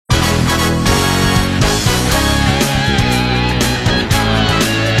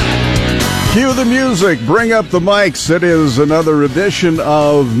Cue the music, bring up the mics. It is another edition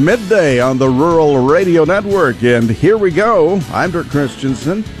of Midday on the Rural Radio Network. And here we go. I'm Dirk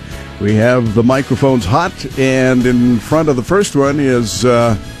Christensen. We have the microphones hot, and in front of the first one is,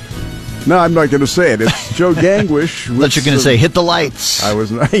 no, I'm not going to say it. It's Joe Gangwish. I thought you were going to say, hit the lights. I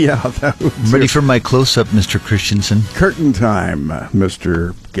was, yeah. That was ready for my close-up, Mr. Christensen. Curtain time,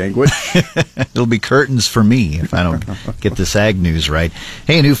 Mr. Gangwish. It'll be curtains for me if I don't get this ag news right.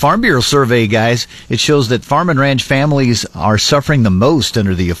 Hey, a new Farm Bureau survey, guys. It shows that farm and ranch families are suffering the most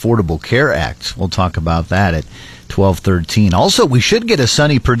under the Affordable Care Act. We'll talk about that at 12:13. Also, we should get a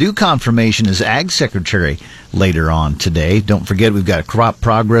Sonny Perdue confirmation as Ag Secretary later on today. Don't forget, we've got crop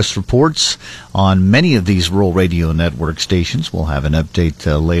progress reports on many of these Rural Radio Network stations. We'll have an update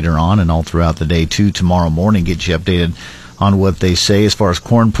later on and all throughout the day, too. Tomorrow morning, get you updated on what they say as far as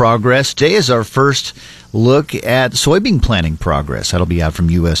corn progress. Today is our first look at soybean planting progress. That'll be out from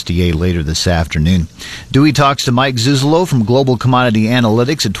USDA later this afternoon. Dewey talks to Mike Zuzolo from Global Commodity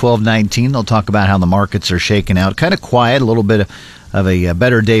Analytics at 12:19. They'll talk about how the markets are shaking out. Kind of quiet, a little bit of a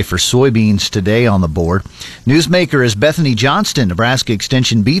better day for soybeans today on the board. Newsmaker is Bethany Johnston, Nebraska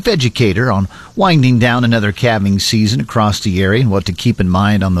Extension beef educator, on winding down another calving season across the area and what to keep in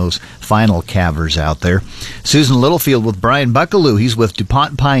mind on those final calvers out there. Susan Littlefield with Brian Buckaloo. He's with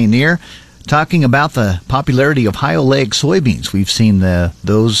DuPont Pioneer, talking about the popularity of high oleic soybeans. We've seen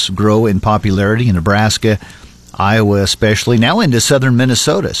those grow in popularity in Nebraska, Iowa especially, now into southern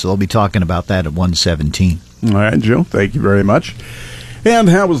Minnesota. So they'll be talking about that at 1:17. All right, Joe, thank you very much. And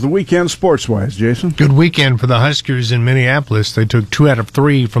how was the weekend sports-wise, Jason? Good weekend for the Huskers in Minneapolis. They took 2 out of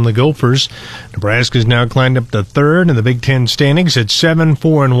 3 from the Gophers. Nebraska's now climbed up to third in the Big Ten standings at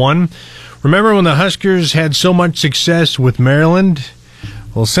 7-4-1. Remember when the Huskers had so much success with Maryland?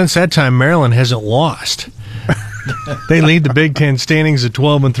 Well, since that time, Maryland hasn't lost. They lead the Big Ten standings at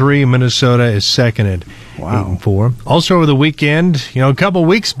 12-3. Minnesota is second at 8-4. Also over the weekend, a couple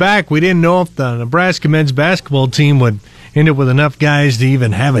weeks back, we didn't know if the Nebraska men's basketball team would end up with enough guys to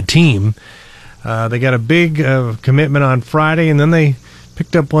even have a team. They got a big commitment on Friday, and then they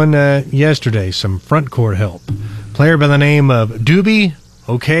picked up one yesterday, some front court help. Player by the name of Doobie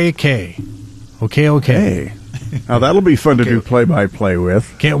Okeke. Okay. Now, that'll be fun to do play-by-play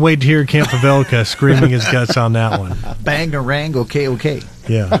with. Can't wait to hear Kent Pavelka screaming his guts on that one. Bang-a-rang, okay.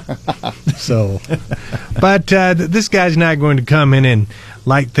 Yeah. So, but this guy's not going to come in and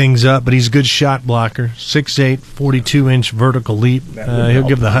light things up, but he's a good shot blocker. 6'8", 42-inch vertical leap. He'll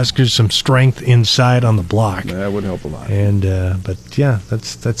give the Huskers some strength inside on the block. That would help a lot. And but yeah,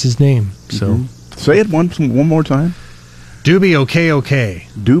 that's his name. So say it one more time. Doobie okay.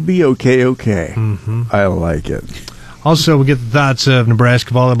 Doobie okay. Mm-hmm. I like it. Also, we get the thoughts of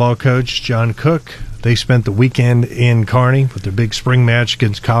Nebraska volleyball coach John Cook. They spent the weekend in Kearney with their big spring match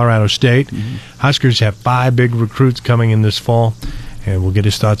against Colorado State. Mm-hmm. Huskers have 5 big recruits coming in this fall, and we'll get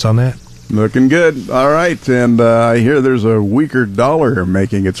his thoughts on that. Looking good. All right, and I hear there's a weaker dollar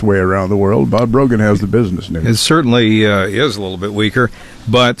making its way around the world. Bob Brogan has the business news. It certainly is a little bit weaker,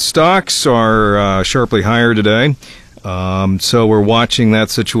 but stocks are sharply higher today. So we're watching that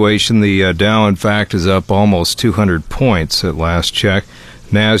situation. The Dow, in fact, is up almost 200 points at last check.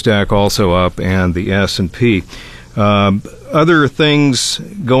 NASDAQ also up, and the S&P. Other things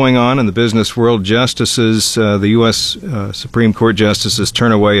going on in the business world, justices, the U.S. Supreme Court justices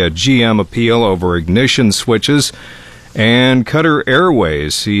turn away a GM appeal over ignition switches, and Qatar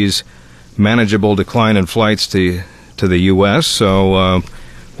Airways sees manageable decline in flights to the U.S., so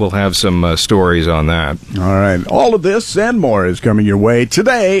we'll have some stories on that. All right. All of this and more is coming your way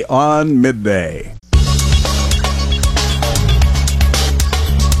today on Midday.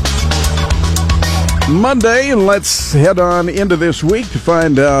 Monday, and let's head on into this week to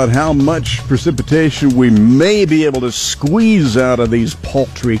find out how much precipitation we may be able to squeeze out of these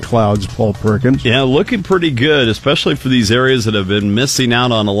paltry clouds, Paul Perkins. Yeah, looking pretty good, especially for these areas that have been missing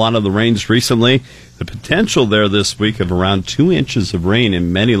out on a lot of the rains recently. The potential there this week of around 2 inches of rain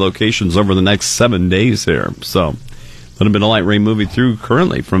in many locations over the next 7 days here. So, a little bit of light rain moving through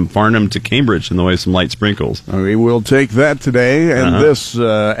currently from Farnham to Cambridge in the way of some light sprinkles. We will take that today, and this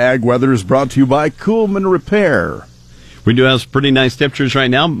ag weather is brought to you by Kuhlman Repair. We do have some pretty nice temperatures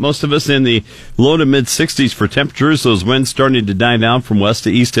right now. Most of us in the low to mid-60s for temperatures. Those winds starting to die down from west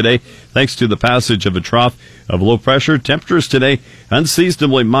to east today, thanks to the passage of a trough of low pressure. Temperatures today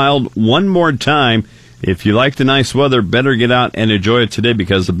unseasonably mild. One more time, if you like the nice weather, better get out and enjoy it today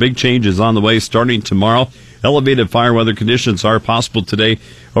because the big change is on the way starting tomorrow. Elevated fire weather conditions are possible today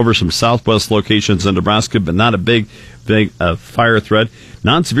over some southwest locations in Nebraska, but not a big fire threat.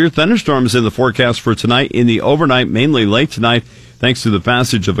 Non-severe thunderstorms in the forecast for tonight in the overnight, mainly late tonight, thanks to the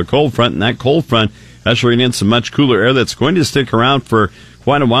passage of a cold front, and that cold front ushering in some much cooler air that's going to stick around for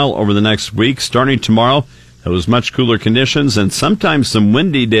quite a while over the next week. Starting tomorrow, those much cooler conditions and sometimes some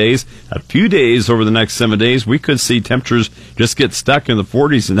windy days. A few days over the next 7 days, we could see temperatures just get stuck in the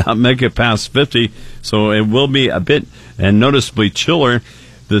 40s and not make it past 50. So it will be a bit and noticeably chiller.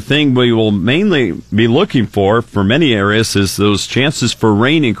 The thing we will mainly be looking for many areas is those chances for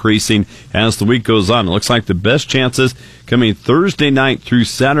rain increasing as the week goes on. It looks like the best chances coming Thursday night through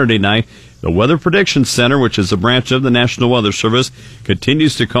Saturday night. The Weather Prediction Center, which is a branch of the National Weather Service,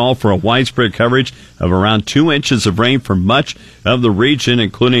 continues to call for a widespread coverage of around 2 inches of rain for much of the region,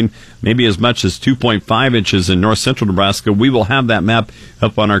 including maybe as much as 2.5 inches in north central Nebraska. We will have that map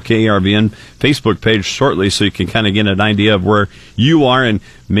up on our KARVN Facebook page shortly so you can kind of get an idea of where you are and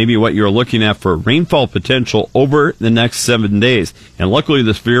maybe what you're looking at for rainfall potential over the next 7 days. And luckily,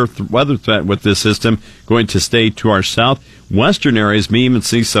 the severe weather threat with this system going to stay to our south. Western areas may even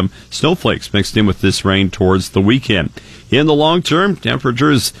see some snowflakes mixed in with this rain towards the weekend. In the long term,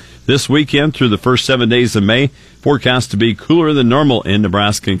 temperatures this weekend through the first 7 days of May forecast to be cooler than normal in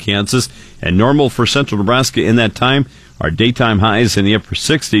Nebraska and Kansas, and normal for central Nebraska in that time are daytime highs in the upper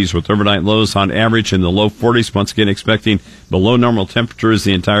 60s with overnight lows on average in the low 40s. Once again, expecting below normal temperatures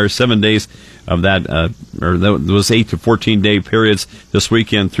the entire 7 days of that, or those 8 to 14 day periods this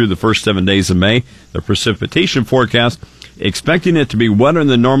weekend through the first 7 days of May. The precipitation forecast expecting it to be wetter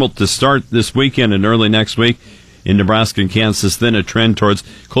than normal to start this weekend and early next week in Nebraska and Kansas, then a trend towards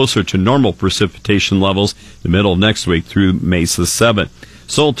closer to normal precipitation levels the middle of next week through May the 7th.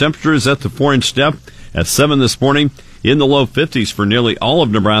 Soil temperatures at the 4-inch step at 7 this morning, in the low 50s for nearly all of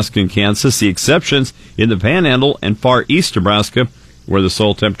Nebraska and Kansas. The exceptions in the Panhandle and far east Nebraska, where the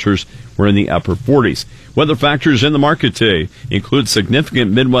soil temperatures were in the upper 40s. Weather factors in the market today include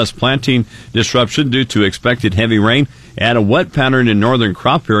significant Midwest planting disruption due to expected heavy rain and a wet pattern in northern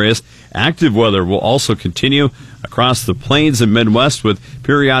crop areas. Active weather will also continue across the plains and Midwest with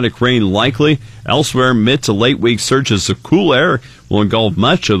periodic rain likely. Elsewhere, mid to late week surges of cool air will engulf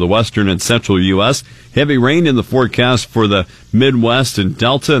much of the western and central U.S. Heavy rain in the forecast for the Midwest and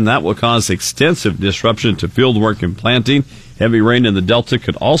Delta, and that will cause extensive disruption to field work and planting. Heavy rain in the Delta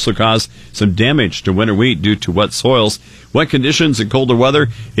could also cause some damage to winter wheat due to wet soils. Wet conditions and colder weather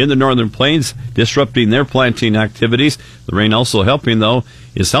in the northern plains disrupting their planting activities. The rain also helping though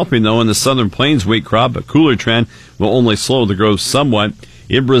in the southern plains wheat crop. A cooler trend will only slow the growth somewhat.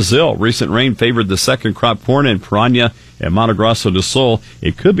 In Brazil, recent rain favored the second crop corn in Piranha and Mato Grosso do Sul.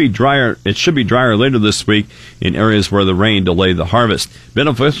 It should be drier later this week in areas where the rain delayed the harvest.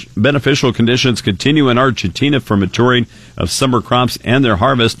 Beneficial conditions continue in Argentina for maturing of summer crops and their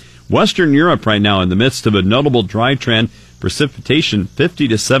harvest. Western Europe right now in the midst of a notable dry trend. Precipitation 50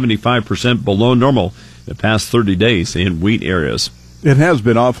 to 75% below normal the past 30 days in wheat areas. It has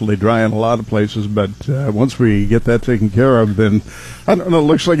been awfully dry in a lot of places, but once we get that taken care of, then, I don't know, it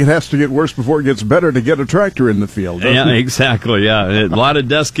looks like it has to get worse before it gets better to get a tractor in the field. Yeah, it? Exactly, yeah. A lot of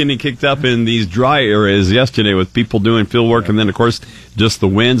dust getting kicked up in these dry areas yesterday with people doing field work, and then, of course, just the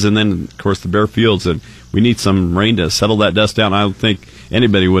winds, and then, of course, the bare fields. And we need some rain to settle that dust down. I don't think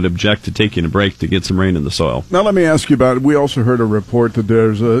anybody would object to taking a break to get some rain in the soil. Now, let me ask you about it. We also heard a report that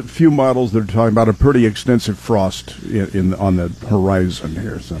there's a few models that are talking about a pretty extensive frost on the horizon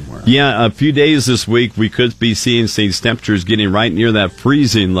here somewhere. Yeah, a few days this week we could be seeing these temperatures getting right near that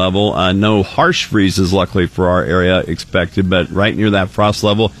freezing level. No harsh freezes, luckily, for our area expected, but right near that frost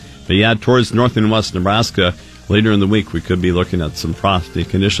level. But yeah, towards north and west Nebraska, later in the week, we could be looking at some frosty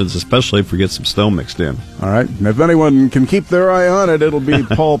conditions, especially if we get some snow mixed in. All right. And if anyone can keep their eye on it, it'll be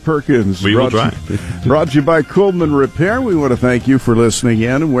Paul Perkins. We will try. Brought to you by Coleman Repair. We want to thank you for listening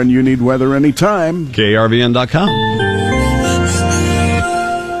in. When you need weather anytime, KRVN.com.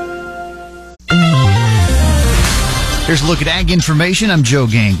 Here's a look at ag information. I'm Joe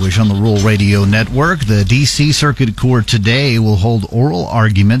Gangwish on the Rural Radio Network. The D.C. Circuit Court today will hold oral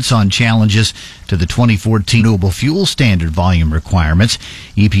arguments on challenges to the 2014 Renewable Fuel Standard volume requirements.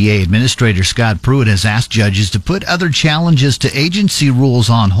 EPA Administrator Scott Pruitt has asked judges to put other challenges to agency rules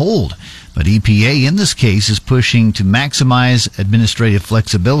on hold. But EPA in this case is pushing to maximize administrative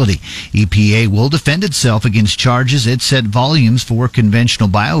flexibility. EPA will defend itself against charges it set volumes for conventional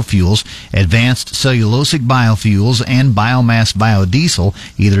biofuels, advanced cellulosic biofuels, and biomass biodiesel,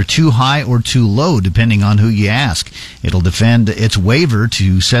 either too high or too low, depending on who you ask. It'll defend its waiver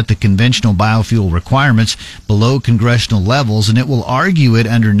to set the conventional biofuel requirements below congressional levels, and it will argue it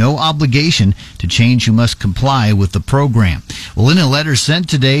under no obligation to change who must comply with the program. Well, in a letter sent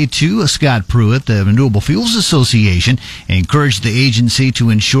today to Scott Pruitt, the Renewable Fuels Association, encouraged the agency to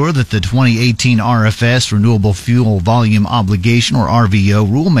ensure that the 2018 RFS Renewable Fuel Volume Obligation, or RVO,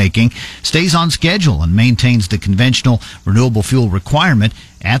 rulemaking stays on schedule and maintains the conventional renewable fuel requirement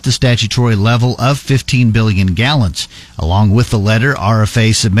at the statutory level of 15 billion gallons. Along with the letter,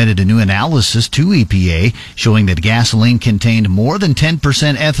 RFA submitted a new analysis to EPA showing that gasoline contained more than 10%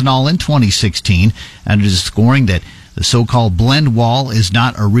 ethanol in 2016, underscoring that the so-called blend wall is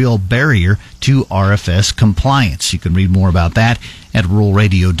not a real barrier to RFS compliance. You can read more about that at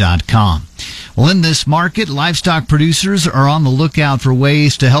ruralradio.com. Well, in this market, livestock producers are on the lookout for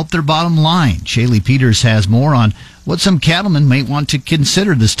ways to help their bottom line. Shaylee Peters has more on what some cattlemen may want to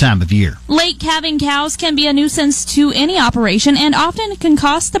consider this time of year. Late calving cows can be a nuisance to any operation and often can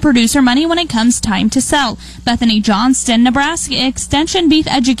cost the producer money when it comes time to sell. Bethany Johnston, Nebraska Extension beef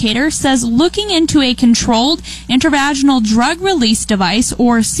educator, says looking into a controlled intravaginal drug release device,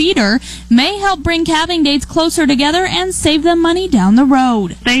 or CEDAR, may help bring calving dates closer together and save them money down the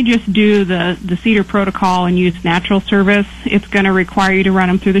road. They just do the CEDAR protocol and use natural service. It's going to require you to run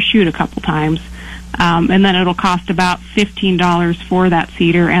them through the chute a couple times. And then it'll cost about $15 for that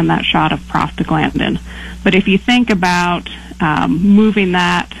CEDAR and that shot of prostaglandin. But if you think about moving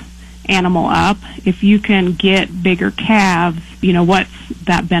that animal up, if you can get bigger calves, what's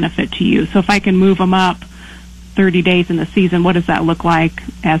that benefit to you? So if I can move them up 30 days in the season, what does that look like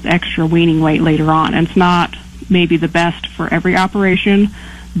as extra weaning weight later on? And it's not maybe the best for every operation,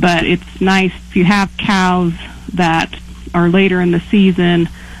 but it's nice if you have cows that are later in the season,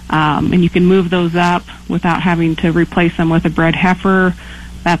 and you can move those up without having to replace them with a bred heifer.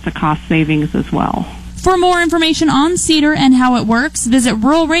 That's a cost savings as well. For more information on CEDAR and how it works, visit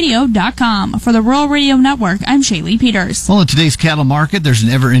ruralradio.com. For the Rural Radio Network, I'm Shaylee Peters. Well, in today's cattle market, there's an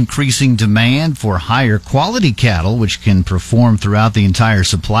ever-increasing demand for higher quality cattle, which can perform throughout the entire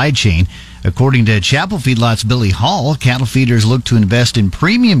supply chain. According to Chapel Feedlot's Billy Hall, cattle feeders look to invest in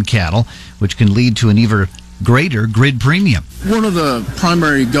premium cattle, which can lead to an even greater grid premium. One of the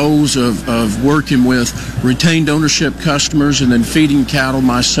primary goals of working with retained ownership customers and then feeding cattle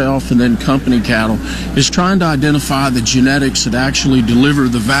myself and then company cattle is trying to identify the genetics that actually deliver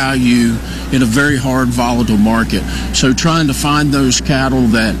the value in a very hard, volatile market. So trying to find those cattle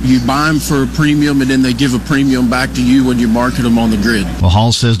that you buy them for a premium and then they give a premium back to you when you market them on the grid. Well,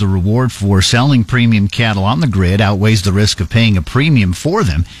 Hall says the reward for selling premium cattle on the grid outweighs the risk of paying a premium for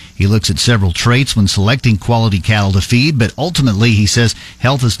them. He looks at several traits when selecting quality cattle to feed, but ultimately, he says,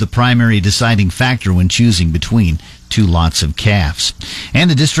 health is the primary deciding factor when choosing between two lots of calves. And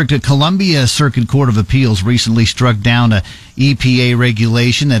the District of Columbia Circuit Court of Appeals recently struck down a EPA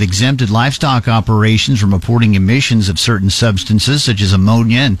regulation that exempted livestock operations from reporting emissions of certain substances such as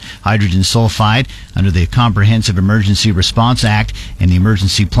ammonia and hydrogen sulfide under the Comprehensive Emergency Response Act and the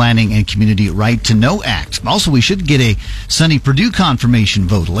Emergency Planning and Community Right to Know Act. Also, we should get a Sonny Perdue confirmation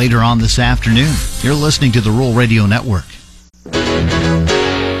vote later on this afternoon. You're listening to the Rural Radio Network.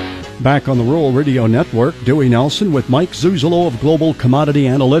 Back on the Rural Radio Network, Dewey Nelson with Mike Zuzolo of Global Commodity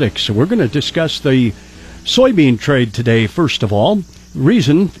Analytics. We're going to discuss the soybean trade today, first of all.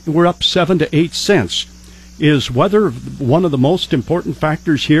 Reason we're up 7 to 8 cents. Is weather one of the most important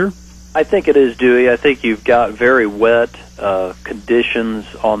factors here? I think it is, Dewey. I think you've got very wet conditions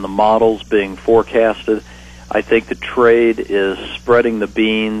on the models being forecasted. I think the trade is spreading the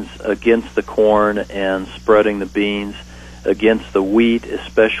beans against the corn and spreading the beans against the wheat,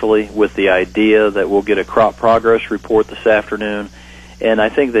 especially with the idea that we'll get a crop progress report this afternoon. And I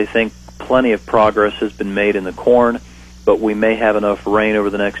think they think plenty of progress has been made in the corn, but we may have enough rain over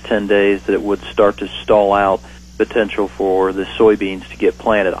the next 10 days that it would start to stall out potential for the soybeans to get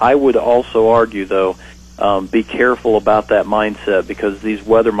planted. I would also argue, though, be careful about that mindset because these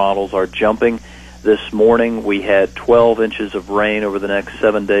weather models are jumping. This morning we had 12 inches of rain over the next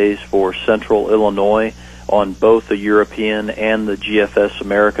 7 days for central Illinois on both the European and the GFS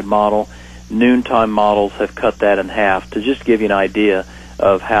American model. Noontime models have cut that in half to just give you an idea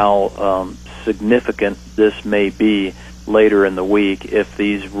of how significant this may be later in the week if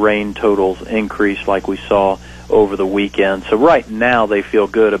these rain totals increase like we saw over the weekend. So right now they feel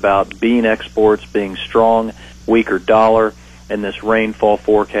good about bean exports being strong, weaker dollar, and this rainfall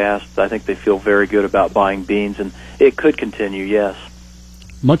forecast. I think they feel very good about buying beans, and it could continue, yes.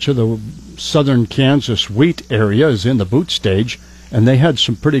 Much of the southern Kansas wheat area is in the boot stage, and they had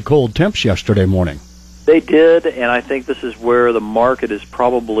some pretty cold temps yesterday morning. They did, and I think this is where the market is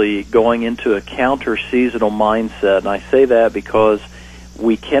probably going into a counter-seasonal mindset. And I say that because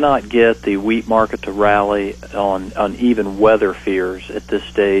we cannot get the wheat market to rally on even weather fears at this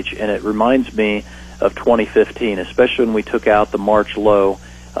stage. And it reminds me of 2015, especially when we took out the March low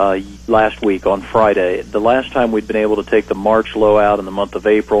last week on Friday. The last time we'd been able to take the March low out in the month of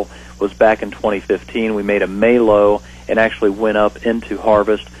April was back in 2015. We made a May low and actually went up into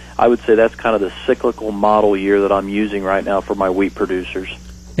harvest. I would say that's kind of the cyclical model year that I'm using right now for my wheat producers.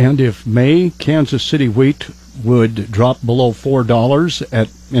 And if May Kansas City wheat would drop below $4 at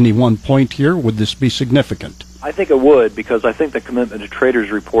any one point here, would this be significant? I think it would, because I think the Commitment to Traders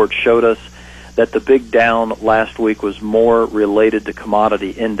report showed us that the big down last week was more related to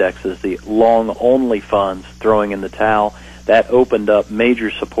commodity indexes, the long-only funds throwing in the towel. That opened up major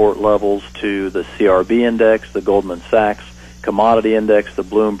support levels to the CRB index, the Goldman Sachs commodity index, the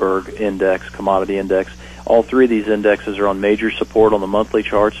Bloomberg index, commodity index. All three of these indexes are on major support on the monthly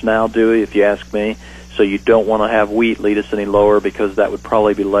charts now, Dewey, if you ask me. So you don't want to have wheat lead us any lower, because that would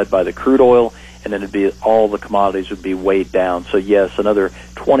probably be led by the crude oil, and then it'd be all the commodities would be weighed down. So yes, another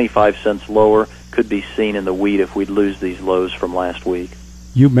 25 cents lower could be seen in the wheat if we'd lose these lows from last week.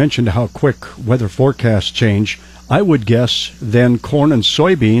 You mentioned how quick weather forecasts change. I would guess then corn and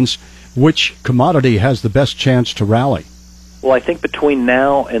soybeans, which commodity has the best chance to rally? Well, I think between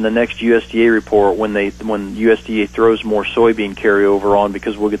now and the next USDA report, when USDA throws more soybean carryover on,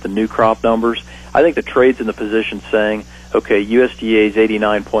 because we'll get the new crop numbers, I think the trade's in the position saying, okay, USDA's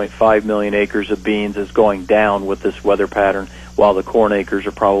 89.5 million acres of beans is going down with this weather pattern, while the corn acres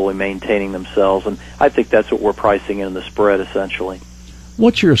are probably maintaining themselves. And I think that's what we're pricing in the spread, essentially.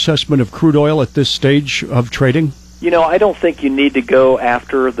 What's your assessment of crude oil at this stage of trading? You know, I don't think you need to go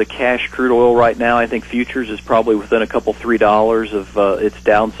after the cash crude oil right now. I think futures is probably within a couple $3 of its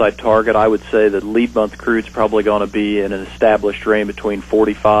downside target. I would say that lead month crude's probably going to be in an established range between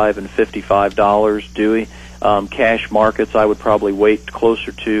 $45 and $55, Dewey. Cash markets, I would probably wait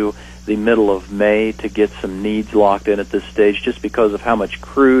closer to the middle of May to get some needs locked in at this stage, just because of how much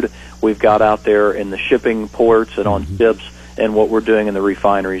crude we've got out there in the shipping ports and on ships, and what we're doing in the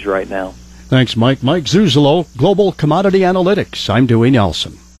refineries right now. Thanks, Mike. Mike Zuzolo, Global Commodity Analytics. I'm Dewey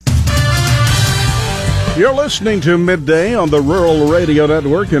Nelson. You're listening to Midday on the Rural Radio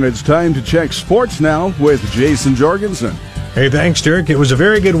Network, and it's time to check sports now with Jason Jorgensen. Hey, thanks, Dirk. It was a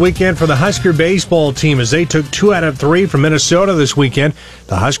very good weekend for the Husker baseball team as they took 2 out of 3 from Minnesota this weekend.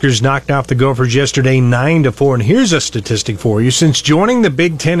 The Huskers knocked off the Gophers yesterday 9-4. And here's a statistic for you. Since joining the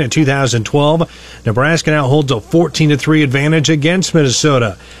Big Ten in 2012, Nebraska now holds a 14-3 advantage against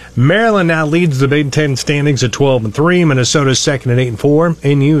Minnesota. Maryland now leads the Big Ten standings at 12-3. Minnesota's second at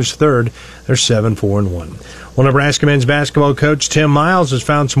 8-4. NU's third. They're 7-4-1. Well, Nebraska men's basketball coach Tim Miles has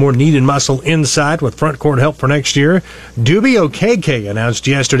found some more needed muscle inside with front court help for next year. Duby Okeke announced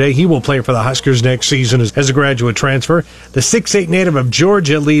yesterday he will play for the Huskers next season as a graduate transfer. The 6'8 native of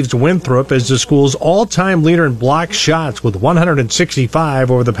Georgia leaves Winthrop as the school's all-time leader in block shots with 165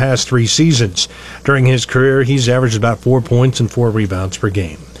 over the past 3 seasons. During his career, he's averaged about 4 points and 4 rebounds per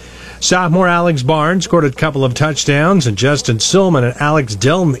game. Sophomore Alex Barnes scored a couple of touchdowns, and Justin Silman and Alex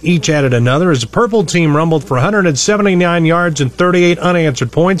Dillon each added another as the Purple team rumbled for 179 yards and 38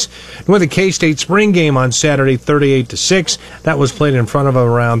 unanswered points. And with the K-State spring game on Saturday, 38-6, that was played in front of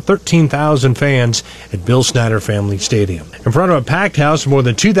around 13,000 fans at Bill Snyder Family Stadium. In front of a packed house of more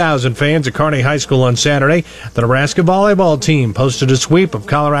than 2,000 fans at Kearney High School on Saturday, the Nebraska volleyball team posted a sweep of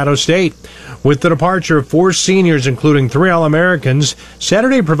Colorado State. With the departure of 4 seniors, including 3 All-Americans,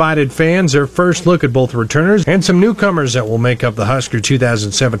 Saturday provided fans their first look at both returners and some newcomers that will make up the Husker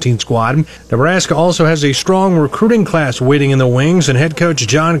 2017 squad. Nebraska also has a strong recruiting class waiting in the wings, and head coach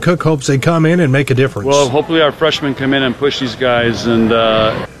John Cook hopes they come in and make a difference. Well, hopefully our freshmen come in and push these guys, and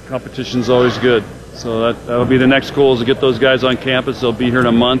competition's always good. So that'll be the next goal, is to get those guys on campus. They'll be here in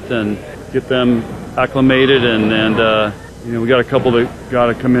a month and get them acclimated, and we got a couple that got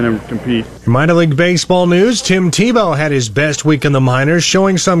to come in and compete. In minor league baseball news, Tim Tebow had his best week in the minors,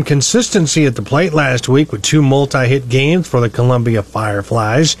 showing some consistency at the plate last week with 2 multi-hit games for the Columbia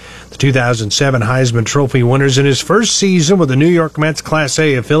Fireflies. The 2007 Heisman Trophy winners in his first season with the New York Mets Class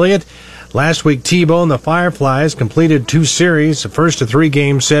A affiliate. Last week, Tebow and the Fireflies completed 2 series, the first of 3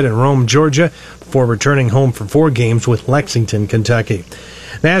 games set in Rome, Georgia, before returning home for 4 games with Lexington, Kentucky.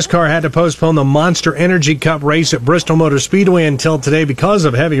 NASCAR had to postpone the Monster Energy Cup race at Bristol Motor Speedway until today because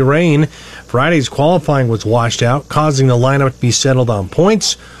of heavy rain. Friday's qualifying was washed out, causing the lineup to be settled on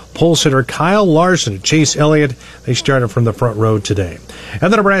points. Pole sitter Kyle Larson and Chase Elliott, they started from the front row today.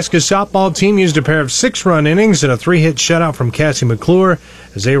 And the Nebraska softball team used a pair of 6-run innings and a 3-hit shutout from Cassie McClure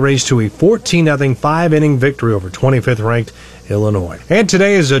as they raced to a 14-0 5-inning victory over 25th-ranked Illinois. And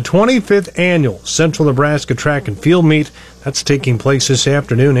today is the 25th annual Central Nebraska Track and Field Meet. That's taking place this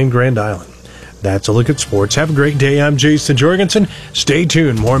afternoon in Grand Island. That's a look at sports. Have a great day. I'm Jason Jorgensen. Stay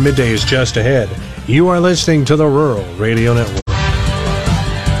tuned. More Midday is just ahead. You are listening to the Rural Radio Network.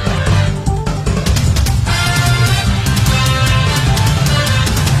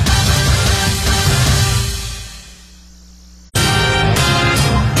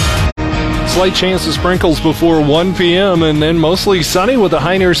 slight chance of sprinkles before 1 p.m. and then mostly sunny with a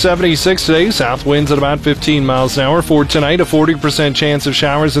high near 76 today. South winds at about 15 miles an hour. For tonight, a 40% chance of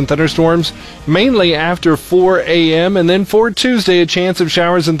showers and thunderstorms, mainly after 4 a.m. And then for Tuesday, a chance of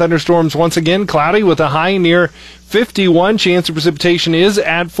showers and thunderstorms once again, cloudy with a high near 51. Chance of precipitation is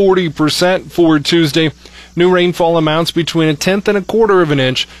at 40% for Tuesday. New rainfall amounts between 1/10 and 1/4 of an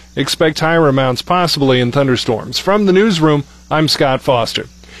inch. Expect higher amounts possibly in thunderstorms. From the newsroom, I'm Scott Foster.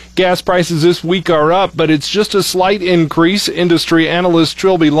 Gas prices this week are up, but it's just a slight increase. Industry analyst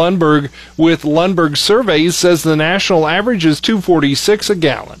Trilby Lundberg with Lundberg Surveys says the national average is $2.46 a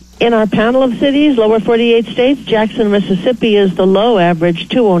gallon. In our panel of cities, lower 48 states, Jackson, Mississippi is the low average,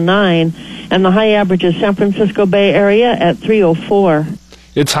 $2.09, and the high average is San Francisco Bay Area at $3.04.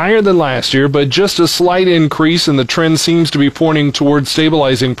 It's higher than last year, but just a slight increase, and the trend seems to be pointing towards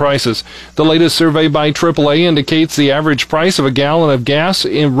stabilizing prices. The latest survey by AAA indicates the average price of a gallon of gas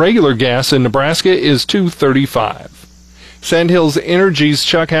in regular gas in Nebraska is $2.35. Sandhills Energy's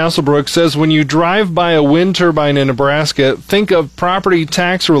Chuck Hasselbrook says when you drive by a wind turbine in Nebraska, think of property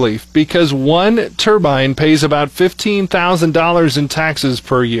tax relief because one turbine pays about $15,000 in taxes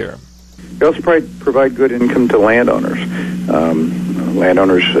per year. They also provide good income to landowners.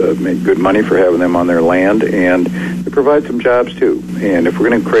 Landowners make good money for having them on their land, and they provide some jobs too. And if we're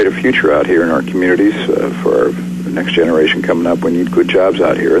going to create a future out here in our communities for our next generation coming up, we need good jobs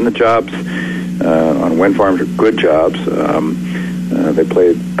out here. And the jobs on wind farms are good jobs. They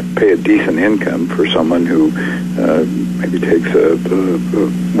pay a decent income for someone who maybe takes a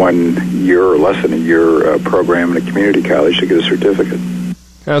 1 year or less than a year program in a community college to get a certificate.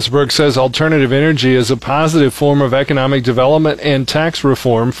 Hasselbrook says alternative energy is a positive form of economic development and tax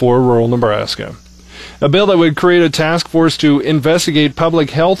reform for rural Nebraska. A bill that would create a task force to investigate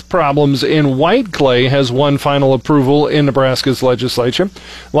public health problems in white clay has won final approval in Nebraska's legislature.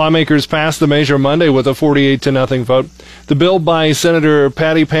 Lawmakers passed the measure Monday with a 48-0 vote. The bill by Senator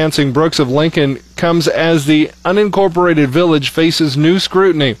Patty Pansing Brooks of Lincoln comes as the unincorporated village faces new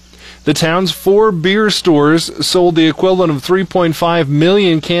scrutiny. The town's 4 beer stores sold the equivalent of 3.5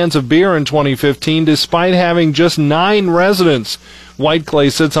 million cans of beer in 2015, despite having just 9 residents. White Clay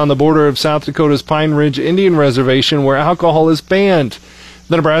sits on the border of South Dakota's Pine Ridge Indian Reservation, where alcohol is banned.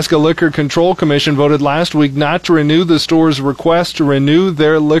 The Nebraska Liquor Control Commission voted last week not to renew the store's request to renew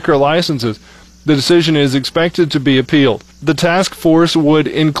their liquor licenses. The decision is expected to be appealed. The task force would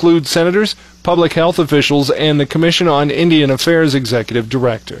include senators, public health officials, and the Commission on Indian Affairs Executive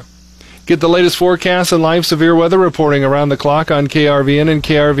Director. Get the latest forecast and live severe weather reporting around the clock on KRVN and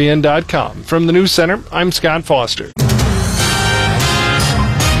KRVN.com. From the News Center, I'm Scott Foster.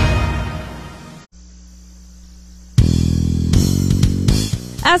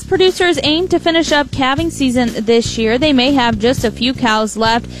 As producers aim to finish up calving season this year, they may have just a few cows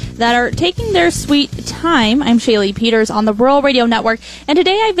left that are taking their sweet time. I'm Shaylee Peters on the Rural Radio Network, and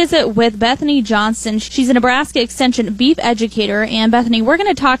today I visit with Bethany Johnston. She's a Nebraska Extension beef educator, and Bethany, we're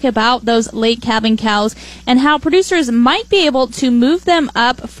going to talk about those late calving cows and how producers might be able to move them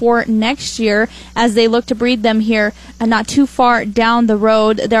up for next year as they look to breed them here not too far down the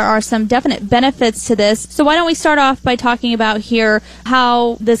road. There are some definite benefits to this. So why don't we start off by talking about here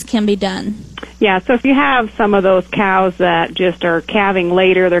how this can be done? Yeah, so if you have some of those cows that just are calving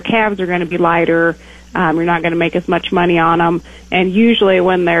later, their calves are going to be lighter. You're not going to make as much money on them. And usually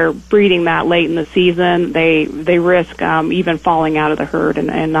when they're breeding that late in the season, they risk even falling out of the herd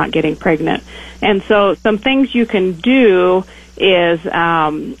and not getting pregnant. And so some things you can do is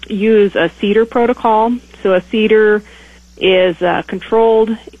use a CEDAR protocol. So a CEDAR is a controlled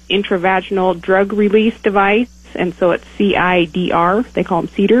intravaginal drug release device. And so it's CIDR. They call them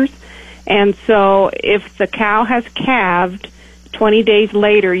CEDARs. And so if the cow has calved, 20 days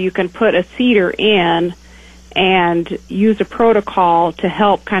later you can put a CEDAR in and use a protocol to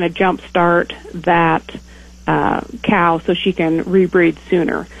help kind of jumpstart that cow so she can rebreed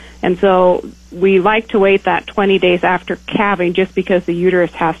sooner. And so we like to wait that 20 days after calving just because the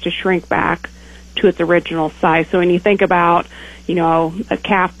uterus has to shrink back to its original size. So when you think about, a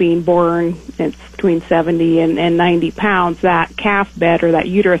calf being born, it's between 70 and 90 pounds, that calf bed or that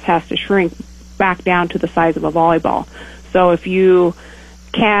uterus has to shrink back down to the size of a volleyball. So if you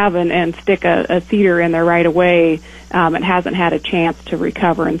calve and stick a CEDAR in there right away, it hasn't had a chance to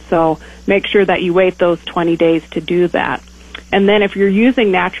recover. And so make sure that you wait those 20 days to do that. And then if you're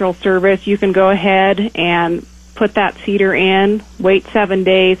using natural service, you can go ahead and put that CEDAR in, wait 7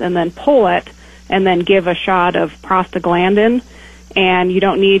 days, and then pull it, and then give a shot of prostaglandin. And you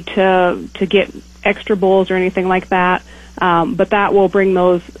don't need to get extra bulls or anything like that, but that will bring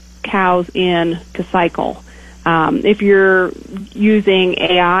those cows in to cycle. If you're using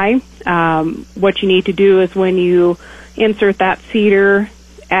AI, what you need to do is when you insert that seeder,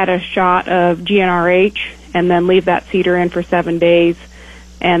 add a shot of GnRH, and then leave that seeder in for 7 days.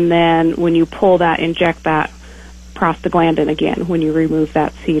 And then when you pull that, inject that prostaglandin again when you remove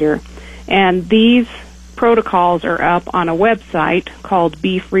that seeder. And these protocols are up on a website called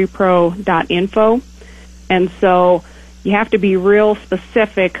beefrepro.info. And so you have to be real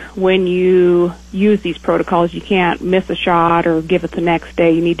specific when you use these protocols. You can't miss a shot or give it the next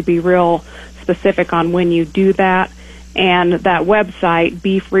day. You need to be real specific on when you do that. And that website,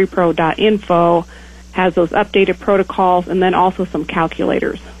 beefrepro.info, has those updated protocols and then also some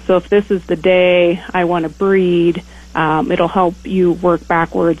calculators. So if this is the day I want to breed, it'll help you work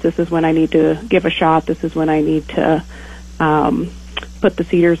backwards. This is when I need to give a shot. This is when I need to put the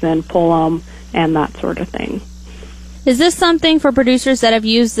seeders in, pull them, and that sort of thing. Is this something for producers that have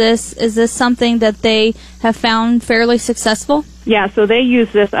used this? Is this something that they have found fairly successful? Yeah, so they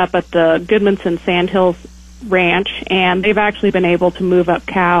use this up at the Goodmanson Sandhills Ranch, and they've actually been able to move up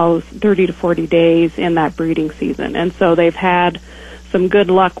cows 30 to 40 days in that breeding season. And so they've had some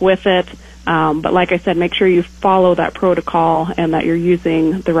good luck with it. But like I said, make sure you follow that protocol and that you're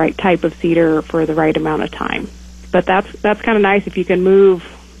using the right type of seeder for the right amount of time. But that's kind of nice if you can move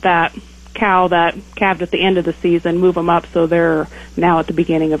that cow that calved at the end of the season, move them up so they're now at the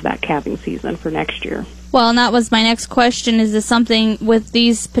beginning of that calving season for next year. Well, and that was my next question. Is this something with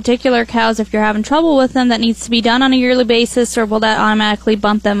these particular cows, if you're having trouble with them, that needs to be done on a yearly basis, or will that automatically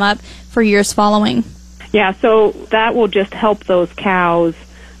bump them up for years following? Yeah, so that will just help those cows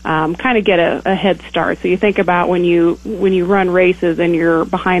kind of get a head start. So you think about when you run races and you're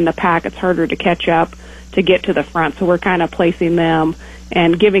behind the pack, it's harder to catch up to get to the front. So we're kind of placing them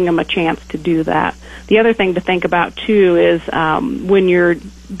and giving them a chance to do that. The other thing to think about, too, is when you're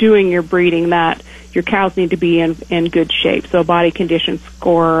doing your breeding, that your cows need to be in good shape. So a body condition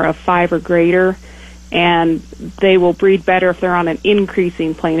score of 5 or greater, and they will breed better if they're on an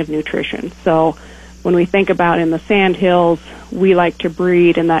increasing plane of nutrition. So when we think about in the Sandhills, we like to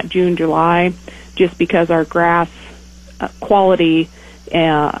breed in that June, July, just because our grass quality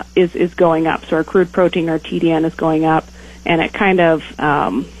is going up. So our crude protein, our TDN, is going up, and it kind of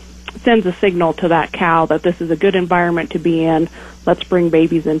sends a signal to that cow that this is a good environment to be in. Let's bring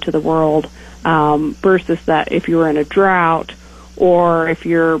babies into the world, versus that if you were in a drought or if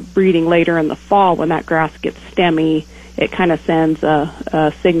you're breeding later in the fall when that grass gets stemmy, it kind of sends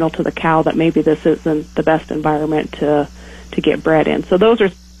a signal to the cow that maybe this isn't the best environment to get bred in. So those are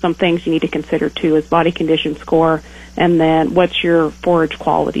some things you need to consider too, is body condition score, and then what's your forage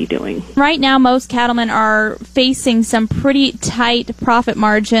quality doing. Right now, most cattlemen are facing some pretty tight profit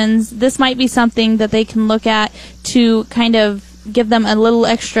margins. This might be something that they can look at to kind of give them a little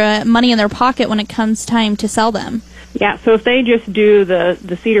extra money in their pocket when it comes time to sell them. Yeah, so if they just do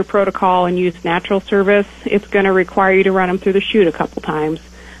the seeder protocol and use natural service, it's going to require you to run them through the chute a couple times.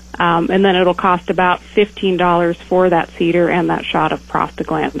 And then it'll cost about $15 for that seeder and that shot of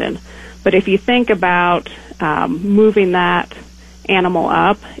prostaglandin. But if you think about moving that animal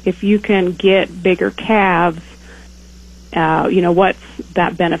up, if you can get bigger calves, what's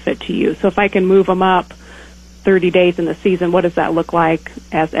that benefit to you? So if I can move them up 30 days in the season, what does that look like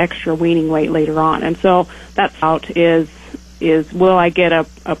as extra weaning weight later on? And so that's out is will I get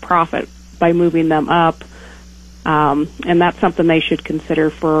a profit by moving them up? And that's something they should consider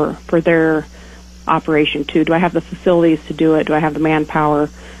for their operation too. Do I have the facilities to do it? Do I have the manpower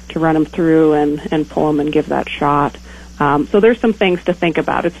to run them through and pull them and give that shot? So there's some things to think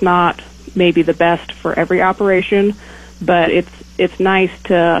about. It's not maybe the best for every operation, but it's nice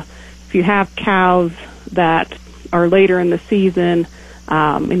to, if you have cows that are later in the season,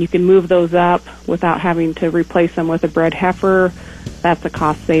 and you can move those up without having to replace them with a bred heifer, that's a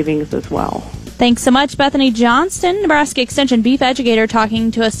cost savings as well. Thanks so much, Bethany Johnston, Nebraska Extension beef educator,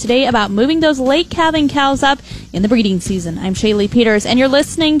 talking to us today about moving those late calving cows up in the breeding season. I'm Shaylee Peters, and you're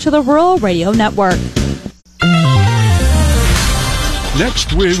listening to the Rural Radio Network.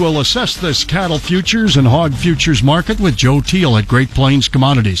 Next, we will assess this cattle futures and hog futures market with Joe Teal at Great Plains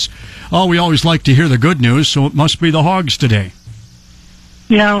Commodities. Oh, we always like to hear the good news, so it must be the hogs today.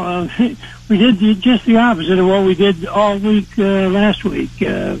 Yeah, we did just the opposite of what we did all week last week.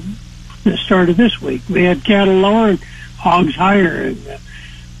 The start of this week, we had cattle lower and hogs higher, and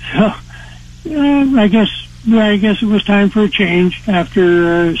so I guess it was time for a change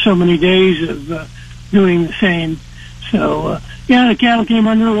after so many days of doing the same. So the cattle came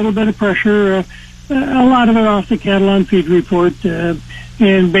under a little bit of pressure. A lot of it off the cattle on feed report,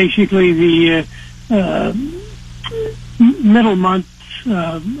 and basically the middle months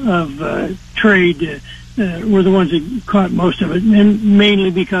of trade were the ones that caught most of it, and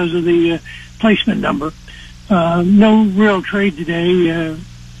mainly because of the placement number. No real trade today, as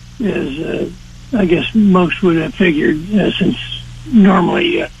I guess most would have figured, since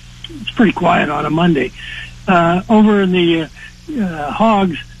normally it's pretty quiet on a Monday. Over in the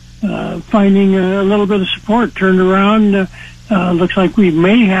hogs, finding a little bit of support, turned around. Looks like we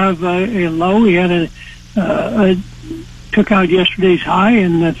may have a low. We had took out yesterday's high,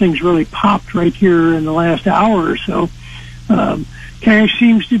 and things really popped right here in the last hour or so. Cash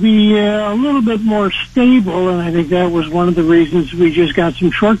seems to be a little bit more stable, and I think that was one of the reasons we just got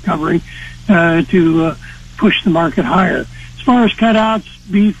some short covering to push the market higher. As far as cutouts,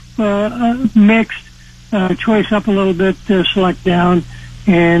 beef mixed, choice up a little bit, select down,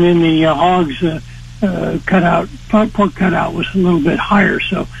 and in the hogs, pork cutout was a little bit higher.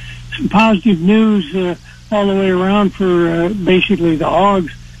 So some positive news all the way around for basically the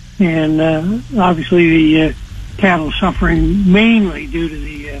hogs, and obviously the cattle suffering mainly due to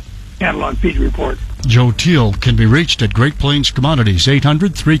the catalog feed report. Joe Teal can be reached at Great Plains Commodities,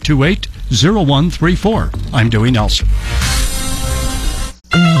 800-328-0134. I'm Dewey Nelson.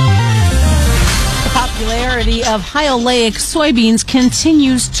 The popularity of high oleic soybeans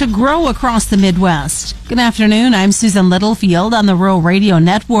continues to grow across the Midwest. Good afternoon, I'm Susan Littlefield on the Rural Radio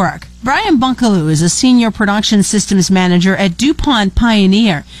Network. Brian Bunkaloo is a senior production systems manager at DuPont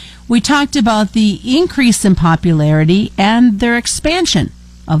Pioneer. We talked about the increase in popularity and their expansion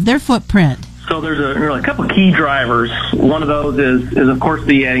of their footprint. So there's a couple key drivers. One of those is of course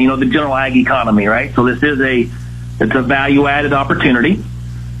the the general ag economy, right? So this is it's a value added opportunity.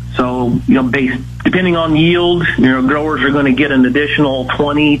 So depending on yield, growers are going to get an additional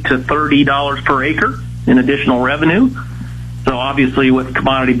 $20 to $30 per acre in additional revenue. So obviously, with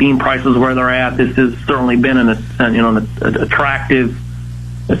commodity bean prices where they're at, this has certainly been an attractive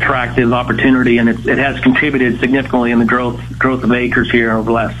opportunity, and it has contributed significantly in the growth of acres here over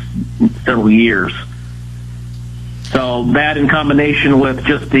the last several years. So that, in combination with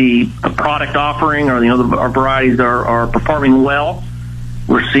just the product offering, or our varieties are performing well.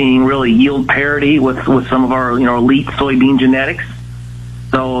 We're seeing really yield parity with some of our elite soybean genetics.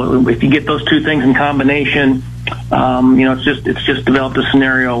 So if you get those two things in combination, it's just developed a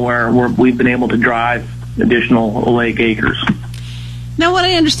scenario where we've been able to drive additional oleic acres. Now, what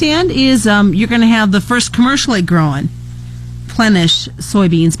I understand is you're going to have the first commercially grown Plenish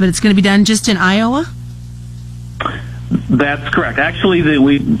soybeans, but it's going to be done just in Iowa? That's correct. Actually,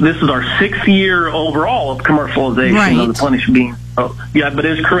 this is our 6th year overall of commercialization of the Plenish bean. Oh, yeah, but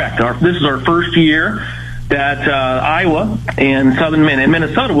it is correct. This is our first year that Iowa and southern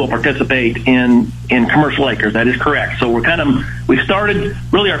Minnesota will participate in commercial acres. That is correct. So we started,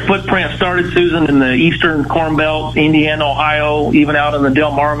 really our footprint started, Susan, in the eastern Corn Belt, Indiana, Ohio, even out in the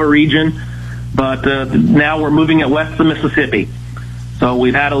Delmarva region. But now we're moving it west of Mississippi. So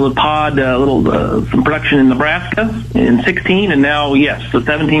we've had a little some production in Nebraska in 16, and now, yes, the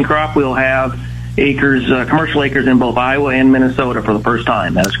 17 crop we'll have commercial acres in both Iowa and Minnesota for the first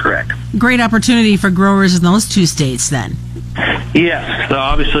time. That is correct. Great opportunity for growers in those two states, then. Yes. So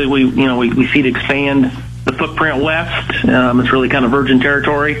obviously, we see to expand the footprint west. It's really kind of virgin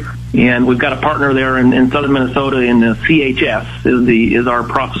territory, and we've got a partner there in southern Minnesota in the CHS is our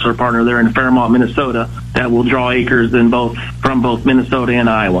processor partner there in Fairmont, Minnesota, that will draw acres from both Minnesota and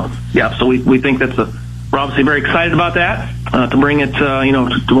Iowa. Yeah. So we think we're obviously very excited about that to bring it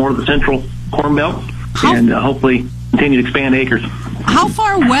to more of the central Corn Belt and hopefully continue to expand acres. How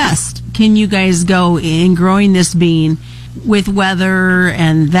far west can you guys go in growing this bean with weather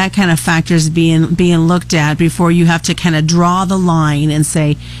and that kind of factors being looked at before you have to kind of draw the line and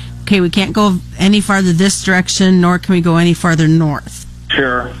say, okay, we can't go any farther this direction, nor can we go any farther north?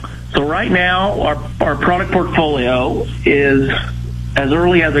 Sure. So right now, our product portfolio is as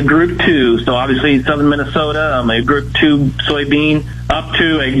early as a Group 2. So obviously, southern Minnesota, a Group 2 soybean, up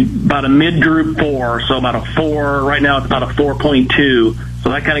to about a mid-Group 4. So about a 4. Right now, it's about a 4.2. So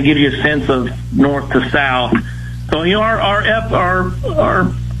that kind of gives you a sense of north to south. So our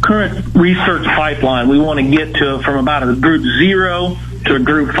current research pipeline, we want to get to from about a Group 0 to a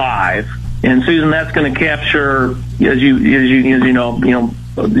Group 5. And Susan, that's going to capture, as you know,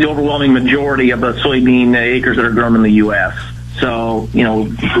 the overwhelming majority of the soybean acres that are grown in the U.S. So,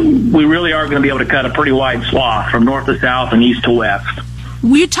 we really are going to be able to cut a pretty wide swath from north to south and east to west.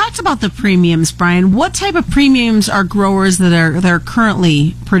 We talked about the premiums, Brian. What type of premiums are growers that are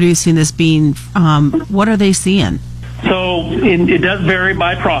currently producing this bean? What are they seeing? So it does vary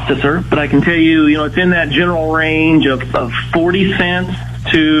by processor, but I can tell you, it's in that general range of 40 cents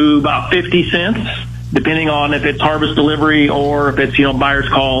to about 50 cents. depending on if it's harvest delivery or if it's, buyer's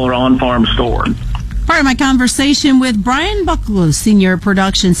call or on-farm store. Part of my conversation with Brian Bucklow, Senior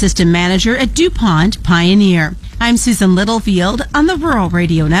Production System Manager at DuPont Pioneer. I'm Susan Littlefield on the Rural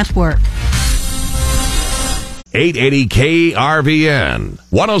Radio Network. 880 KRVN,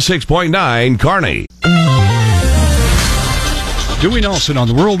 106.9 Kearney. Dewey Nelson on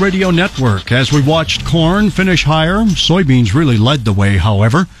the Rural Radio Network. As we watched corn finish higher, soybeans really led the way,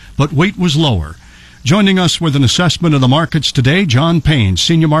 however, but wheat was lower. Joining us with an assessment of the markets today, John Payne,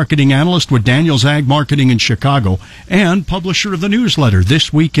 Senior Marketing Analyst with Daniels Ag Marketing in Chicago and publisher of the newsletter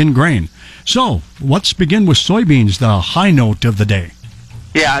This Week in Grain. So, let's begin with soybeans, the high note of the day.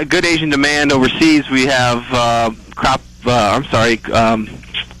 Yeah, good Asian demand overseas. We have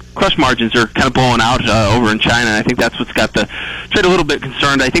crush margins are kind of blowing out over in China. I think that's what's got the trade a little bit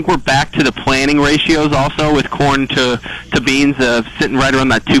concerned. I think we're back to the planning ratios also with corn to beans sitting right around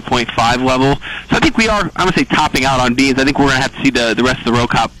that 2.5 level. So I think we are, I'm going to say, topping out on beans. I think we're going to have to see the rest of the row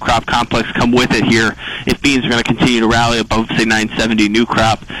crop complex come with it here if beans are going to continue to rally above, say, 970 new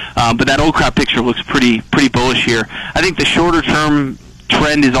crop. But that old crop picture looks pretty bullish here. I think the shorter term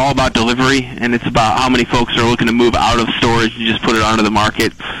trend is all about delivery, and it's about how many folks are looking to move out of storage and just put it onto the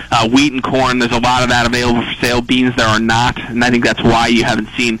market. Wheat and corn, there's a lot of that available for sale. Beans, there are not, and I think that's why you haven't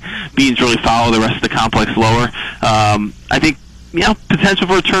seen beans really follow the rest of the complex lower. I think potential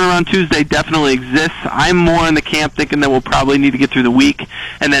for a turnaround Tuesday definitely exists. I'm more in the camp thinking that we'll probably need to get through the week,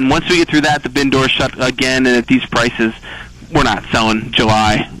 and then once we get through that, the bin doors shut again, and at these prices, we're not selling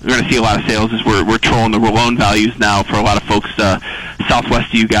July. We're going to see a lot of sales as we're trolling the loan values now for a lot of folks southwest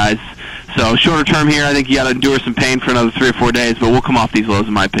of you guys. So shorter term here, I think you got to endure some pain for another 3 or 4 days, but we'll come off these lows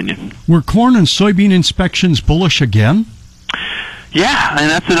in my opinion. Were corn and soybean inspections bullish again? Yeah, and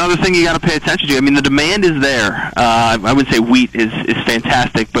that's another thing you got to pay attention to. I mean, the demand is there. I would say wheat is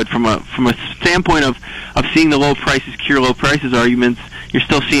fantastic, but from a standpoint of seeing the low prices cure low prices arguments, you're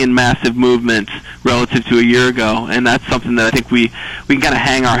still seeing massive movements relative to a year ago, and that's something that I think we can kind of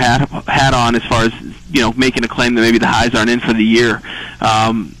hang our hat on as far as making a claim that maybe the highs aren't in for the year.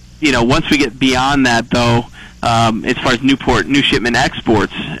 Once we get beyond that, though, as far as new shipment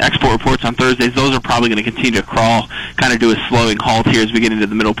export reports on Thursdays, those are probably going to continue to crawl, kind of do a slowing halt here as we get into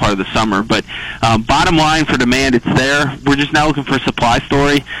the middle part of the summer. But bottom line for demand, it's there. We're just now looking for a supply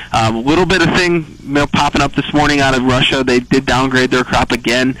story. A little bit of thing popping up this morning out of Russia. They did downgrade their crop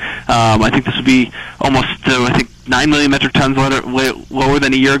again. I think this will be almost, 9 million metric tons lower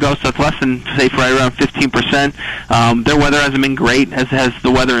than a year ago, so it's less than, say, right around 15%. Their weather hasn't been great, as has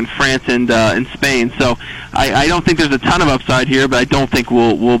the weather in France and in Spain. So I don't think there's a ton of upside here, but I don't think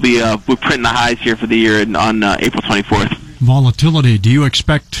we're printing the highs here for the year on April 24th. Volatility, do you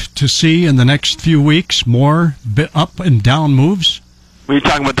expect to see in the next few weeks more up and down moves? We're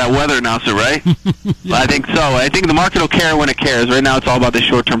talking about that weather now, sir, right? Yeah. I think so. I think the market will care when it cares. Right now it's all about the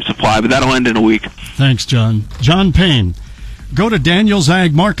short-term supply, but that'll end in a week. Thanks, John. John Payne. Go to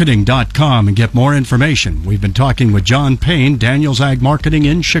danielsagmarketing.com and get more information. We've been talking with John Payne, Daniels Ag Marketing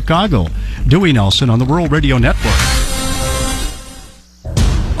in Chicago. Dewey Nelson on the Rural Radio Network.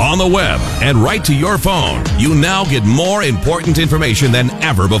 On the web and right to your phone, you now get more important information than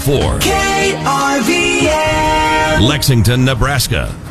ever before. KRVN, Lexington, Nebraska.